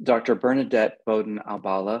Dr. Bernadette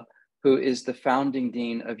Bowden-Albala, who is the founding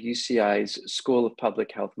dean of UCI's School of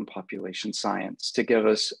Public Health and Population Science, to give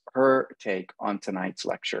us her take on tonight's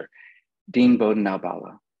lecture. Dean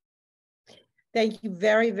Bowden-Albala. Thank you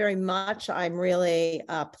very, very much. I'm really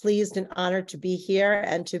pleased and honored to be here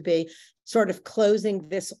and to be sort of closing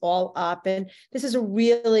this all up. And this is a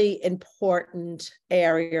really important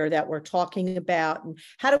area that we're talking about. And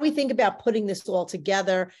how do we think about putting this all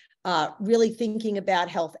together, really thinking about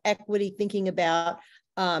health equity, thinking about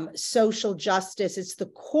social justice. It's the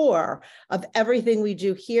core of everything we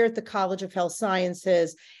do here at the College of Health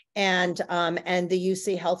Sciences and the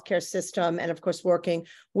UC healthcare system, and of course, working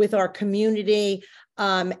with our community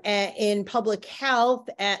in public health,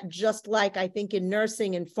 just like I think in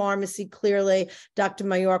nursing and pharmacy, clearly, Dr.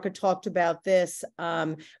 Mayorga talked about this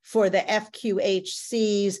for the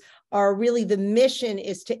FQHCs. Really the mission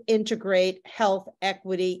is to integrate health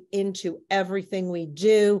equity into everything we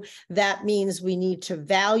do. That means we need to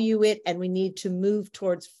value it, and we need to move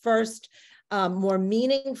towards first more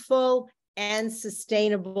meaningful and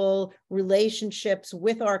sustainable relationships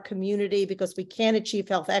with our community, because we can't achieve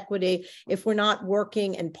health equity if we're not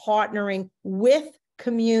working and partnering with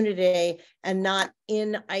community and not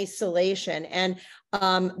in isolation. And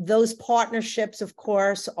those partnerships, of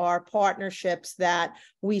course, are partnerships that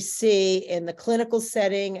we see in the clinical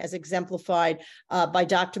setting as exemplified by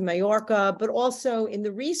Dr. Mayorga, but also in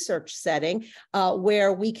the research setting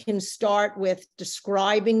where we can start with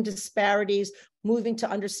describing disparities, moving to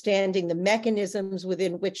understanding the mechanisms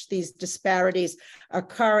within which these disparities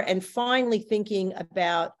occur, and finally thinking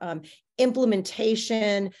about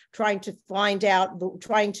implementation, trying to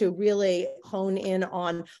really hone in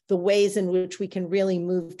on the ways in which we can really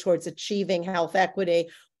move towards achieving health equity,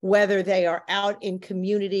 whether they are out in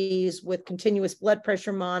communities with continuous blood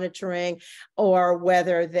pressure monitoring, or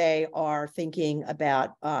whether they are thinking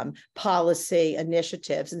about policy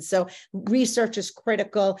initiatives. And so research is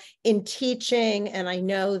critical in teaching. And I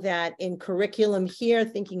know that in curriculum here,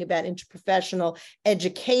 thinking about interprofessional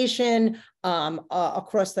education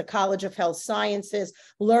across the College of Health Sciences,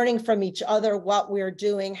 learning from each other what we're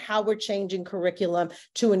doing, how we're changing curriculum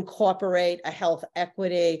to incorporate a health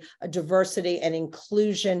equity, a diversity and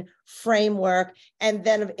inclusion framework, and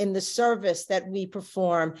then in the service that we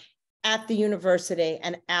perform at the university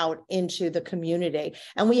and out into the community.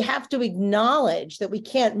 And we have to acknowledge that we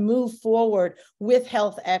can't move forward with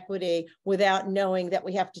health equity without knowing that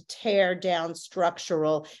we have to tear down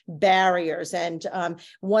structural barriers. And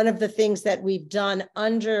one of the things that we've done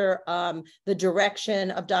under the direction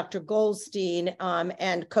of Dr. Goldstein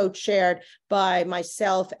and co-chaired by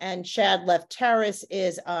myself and Chad Lefteris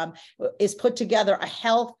is put together a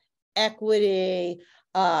health equity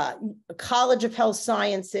College of Health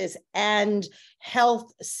Sciences and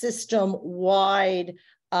health system wide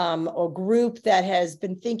or group that has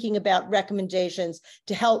been thinking about recommendations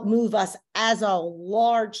to help move us as a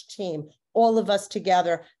large team, all of us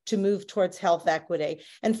together, to move towards health equity.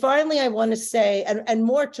 And finally, I want to say, and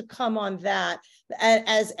more to come on that,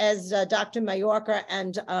 as Dr. Mayorga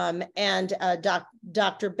and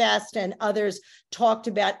Dr. Best and others talked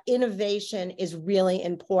about, innovation is really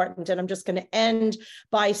important. And I'm just going to end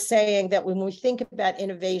by saying that when we think about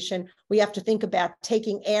innovation, we have to think about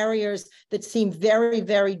taking areas that seem very,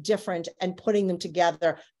 very different and putting them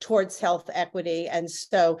together towards health equity. And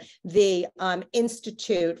so the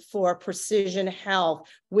Institute for Precision Health,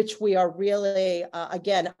 which we are really,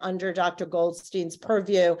 again, under Dr. Goldstein's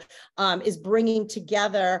purview, is bringing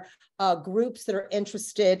together groups that are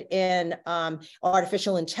interested in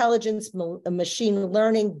artificial intelligence, machine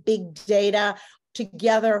learning, big data,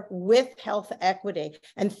 together with health equity,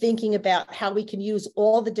 and thinking about how we can use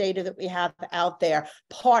all the data that we have out there,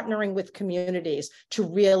 partnering with communities to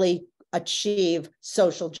really achieve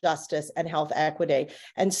social justice and health equity.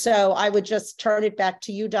 And so I would just turn it back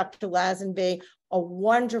to you, Dr. Lazenby. A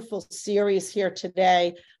wonderful series here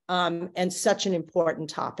today, and such an important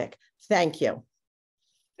topic. Thank you.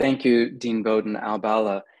 Thank you, Dean Bowden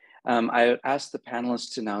Albala. I asked the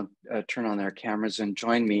panelists to now turn on their cameras and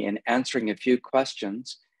join me in answering a few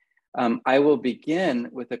questions. I will begin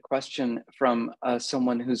with a question from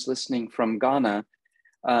someone who's listening from Ghana,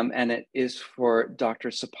 and it is for Dr.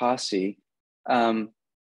 Sepassi.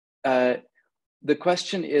 The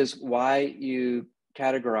question is why you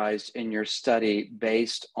categorized in your study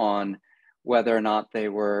based on whether or not they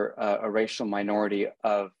were a racial minority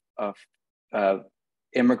of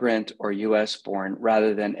immigrant or US born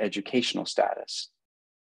rather than educational status.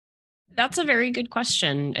 That's a very good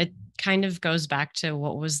question. It kind of goes back to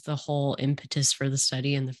what was the whole impetus for the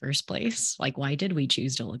study in the first place? Like, why did we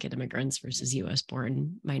choose to look at immigrants versus US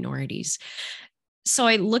born minorities? So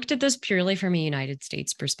I looked at this purely from a United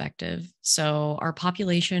States perspective. So our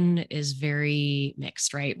population is very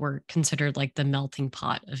mixed, right? We're considered like the melting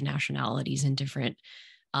pot of nationalities and different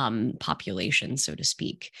populations, so to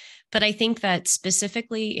speak. But I think that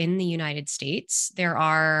specifically in the United States, there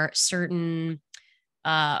are certain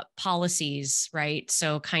policies, right?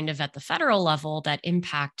 So kind of at the federal level that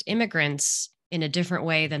impact immigrants in a different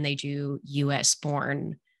way than they do US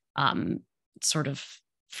born sort of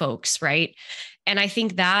folks, right? And I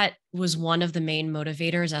think that was one of the main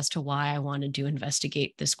motivators as to why I wanted to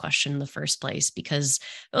investigate this question in the first place, because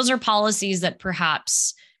those are policies that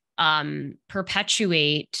perhaps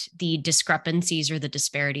perpetuate the discrepancies or the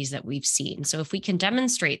disparities that we've seen. So if we can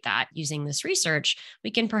demonstrate that using this research,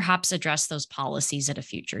 we can perhaps address those policies at a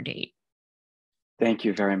future date. Thank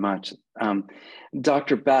you very much.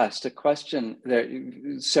 Dr. Best,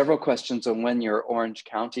 several questions on when your Orange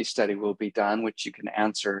County study will be done, which you can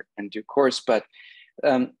answer in due course, but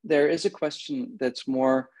there is a question that's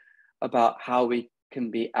more about how we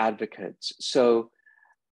can be advocates. So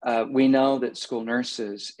we know that school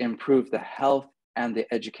nurses improve the health and the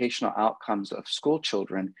educational outcomes of school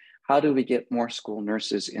children. How do we get more school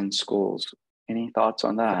nurses in schools? Any thoughts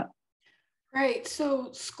on that? Right,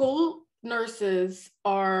 so school nurses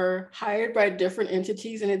are hired by different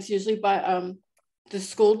entities, and it's usually by the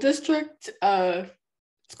school district.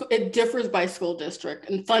 It differs by school district,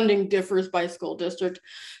 and funding differs by school district.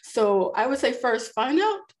 So I would say first, find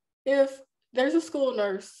out if there's a school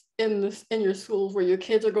nurse in your schools where your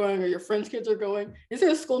kids are going or your friends' kids are going. Is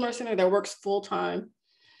there a school nurse in there that works full time?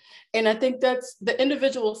 And I think that's the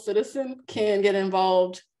individual citizen can get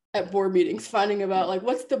involved at board meetings, finding about like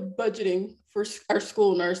what's the budgeting for our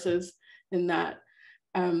school nurses in that.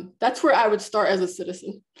 That's where I would start as a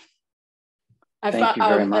citizen. Thank you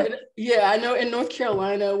very much. Yeah, I know in North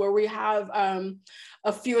Carolina where we have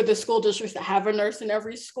a few of the school districts that have a nurse in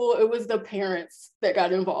every school, it was the parents that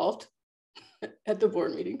got involved at the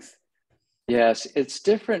board meetings. Yes, it's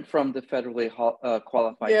different from the federally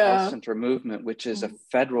qualified health center movement, which is a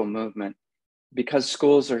federal movement. Because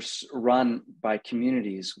schools are run by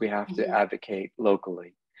communities, we have to advocate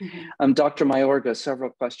locally. Dr. Mayorga, several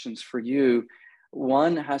questions for you.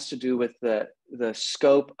 One has to do with the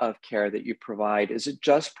scope of care that you provide. Is it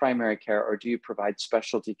just primary care, or do you provide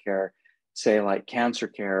specialty care, say like cancer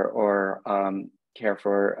care or care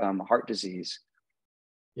for heart disease?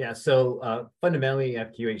 Yeah, so fundamentally,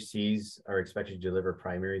 FQHCs are expected to deliver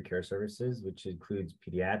primary care services, which includes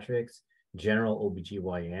pediatrics, general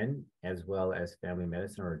OBGYN, as well as family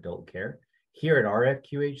medicine or adult care. Here at our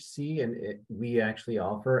FQHC, we actually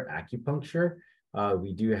offer acupuncture.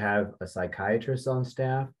 We do have a psychiatrist on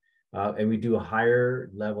staff, and we do a higher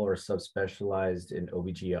level or subspecialized in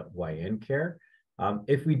OBGYN care.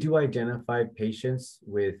 If we do identify patients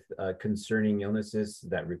with concerning illnesses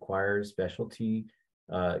that require specialty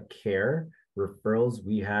care referrals,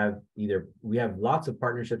 we have lots of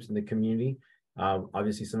partnerships in the community.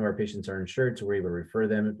 Obviously, some of our patients are insured, so we're able to refer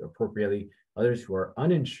them appropriately. Others who are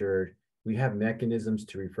uninsured, we have mechanisms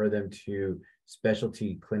to refer them to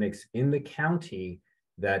specialty clinics in the county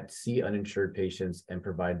that see uninsured patients and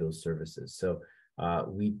provide those services. So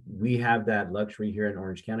we have that luxury here in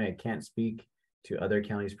Orange County. I can't speak to other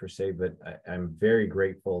counties per se, but I'm very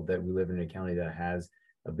grateful that we live in a county that has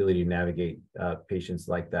ability to navigate patients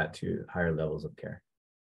like that to higher levels of care.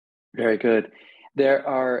 Very good.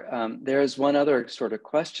 There's one other sort of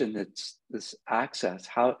question, that's this access.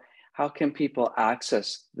 How can people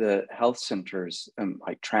access the health centers,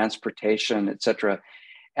 like transportation, et cetera?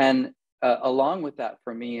 And along with that,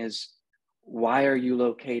 for me, is why are you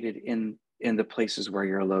located in the places where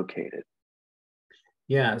you're located?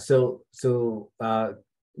 Yeah, so let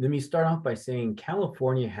me start off by saying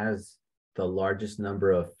California has the largest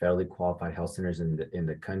number of federally qualified health centers in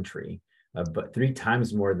the country, but 3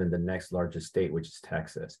 times more than the next largest state, which is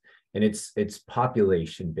Texas, and it's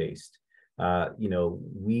population based.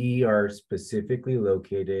 We are specifically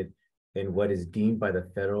located in what is deemed by the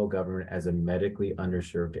federal government as a medically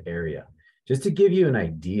underserved area. Just to give you an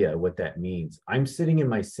idea what that means, I'm sitting in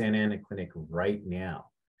my Santa Ana clinic right now,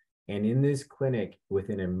 and in this clinic,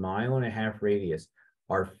 within a 1.5 mile radius,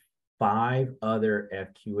 are 5 other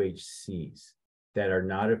FQHCs that are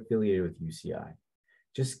not affiliated with UCI.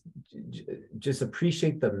 Just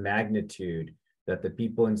appreciate the magnitude that the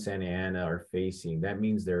people in Santa Ana are facing. That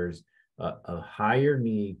means there's a higher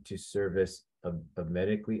need to service a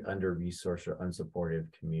medically under-resourced or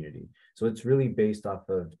unsupportive community. So it's really based off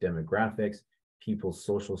of demographics, people's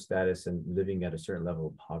social status, and living at a certain level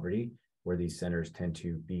of poverty where these centers tend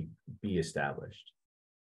to be established.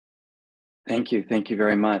 Thank you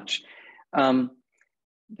very much.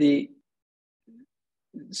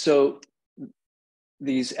 So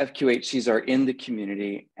these FQHCs are in the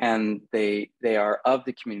community and they are of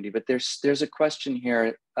the community, but there's a question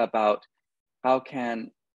here about how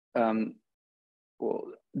can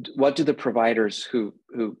what do the providers who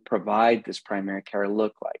provide this primary care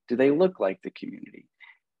look like? Do they look like the community?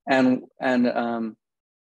 And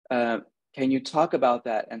can you talk about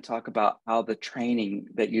that and talk about how the training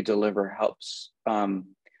that you deliver helps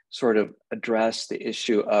sort of address the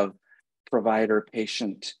issue of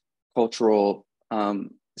provider-patient cultural,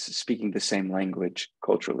 speaking the same language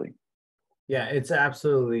culturally? Yeah, it's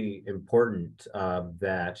absolutely important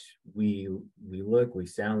that we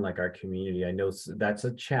sound like our community. I know that's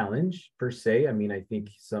a challenge per se. I mean, I think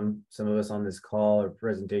some of us on this call or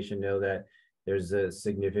presentation know that there's a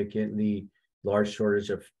significantly large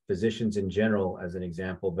shortage of physicians in general, as an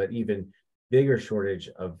example, but even bigger shortage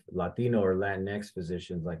of Latino or Latinx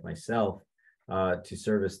physicians like myself to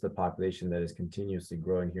service the population that is continuously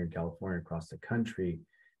growing here in California across the country.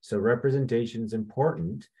 So representation is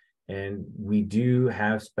important. And we do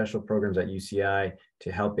have special programs at UCI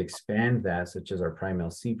to help expand that, such as our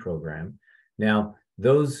PRIME-LC program. Now,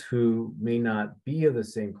 those who may not be of the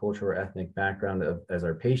same cultural or ethnic background as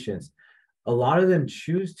our patients, a lot of them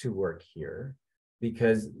choose to work here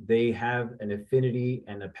because they have an affinity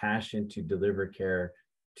and a passion to deliver care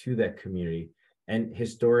to that community and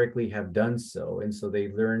historically have done so. And so they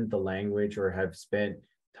learned the language or have spent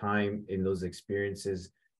time in those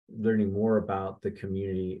experiences learning more about the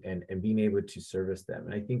community and being able to service them.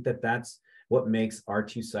 And I think that that's what makes our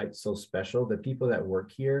 2 sites so special. The people that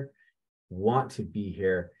work here want to be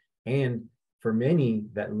here. And for many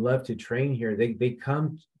that love to train here, they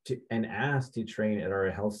come to and ask to train at our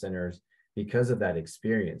health centers because of that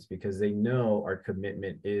experience, because they know our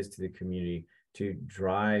commitment is to the community to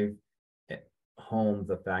drive home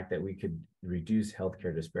the fact that we could reduce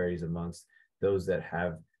healthcare disparities amongst those that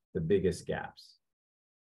have the biggest gaps.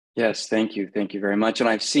 Yes, thank you very much. And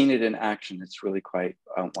I've seen it in action. It's really quite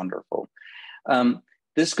wonderful.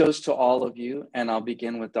 This goes to all of you, and I'll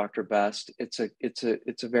begin with Dr. Best. It's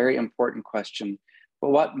a very important question, but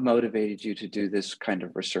what motivated you to do this kind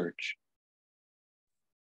of research?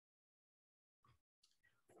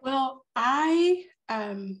 Well, I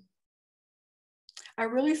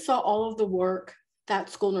really saw all of the work that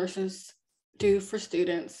school nurses do for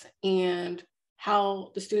students and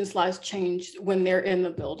how the students' lives change when they're in the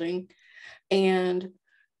building. And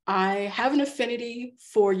I have an affinity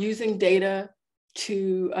for using data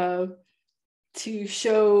to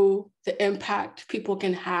show the impact people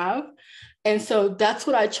can have. And so that's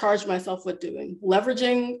what I charge myself with doing,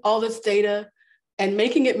 leveraging all this data and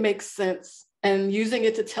making it make sense and using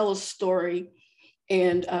it to tell a story.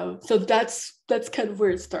 And so that's kind of where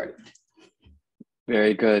it started.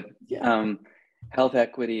 Very good. Yeah. Health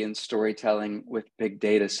equity and storytelling with big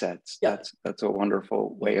data sets. Yeah. That's a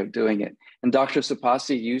wonderful way of doing it. And Dr.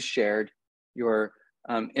 Sepassi, you shared your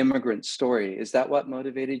immigrant story. Is that what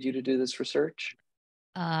motivated you to do this research?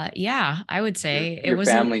 Yeah, I would say your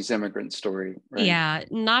family's immigrant story, right? Yeah,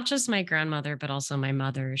 not just my grandmother, but also my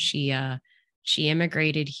mother. She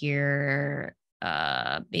immigrated here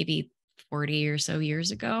maybe 40 or so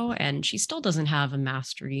years ago, and she still doesn't have a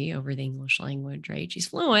mastery over the English language, right? She's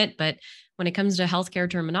fluent, but when it comes to healthcare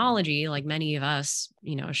terminology, like many of us,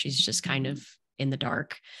 she's just kind of in the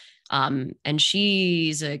dark. And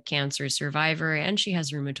she's a cancer survivor and she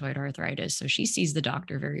has rheumatoid arthritis. So she sees the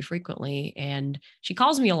doctor very frequently and she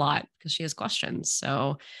calls me a lot because she has questions.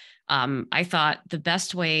 So I thought the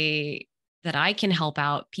best way that I can help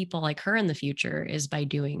out people like her in the future is by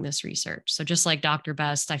doing this research. So just like Dr.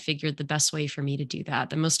 Best, I figured the best way for me to do that,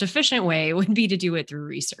 the most efficient way would be to do it through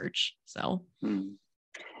research. So.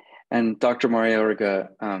 And Dr. Mayorga,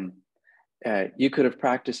 you could have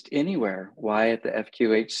practiced anywhere. Why at the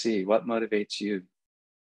FQHC? What motivates you?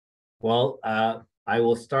 Well, I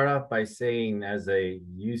will start off by saying as a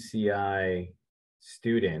UCI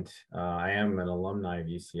student, I am an alumni of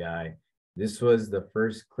UCI. This was the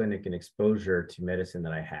first clinic and exposure to medicine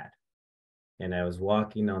that I had. And I was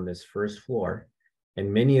walking on this first floor,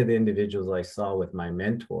 and many of the individuals I saw with my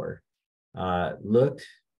mentor looked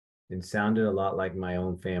and sounded a lot like my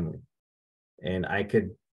own family. And I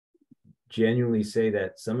could genuinely say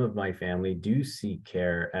that some of my family do seek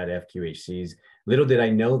care at FQHCs. Little did I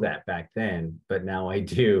know that back then, but now I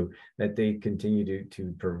do, that they continue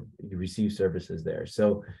to receive services there.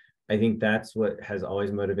 So I think that's what has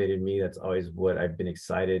always motivated me. That's always what I've been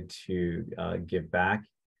excited to give back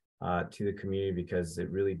to the community, because it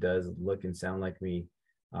really does look and sound like me.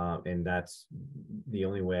 And that's the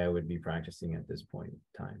only way I would be practicing at this point in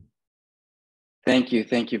time. Thank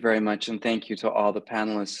you very much. And thank you to all the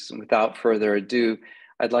panelists. And without further ado,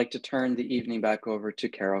 I'd like to turn the evening back over to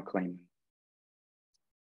Carol Klayman.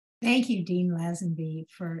 Thank you, Dean Lazenby,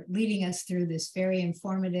 for leading us through this very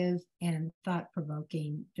informative and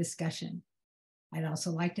thought-provoking discussion. I'd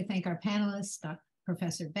also like to thank our panelists,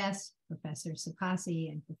 Professor Best, Professor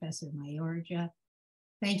Sepassi, and Professor Mayorga.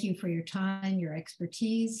 Thank you for your time, your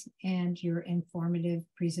expertise, and your informative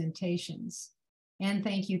presentations. And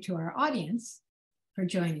thank you to our audience for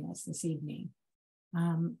joining us this evening.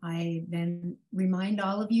 I then remind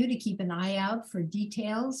all of you to keep an eye out for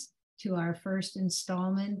details to our first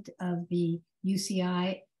installment of the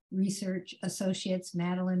UCI Research Associates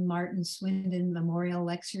Madeline Martin Swinden Memorial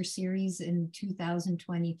Lecture Series in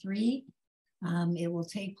 2023. It will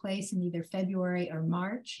take place in either February or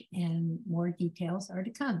March, and more details are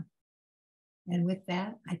to come. And with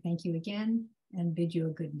that, I thank you again and bid you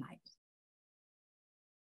a good night.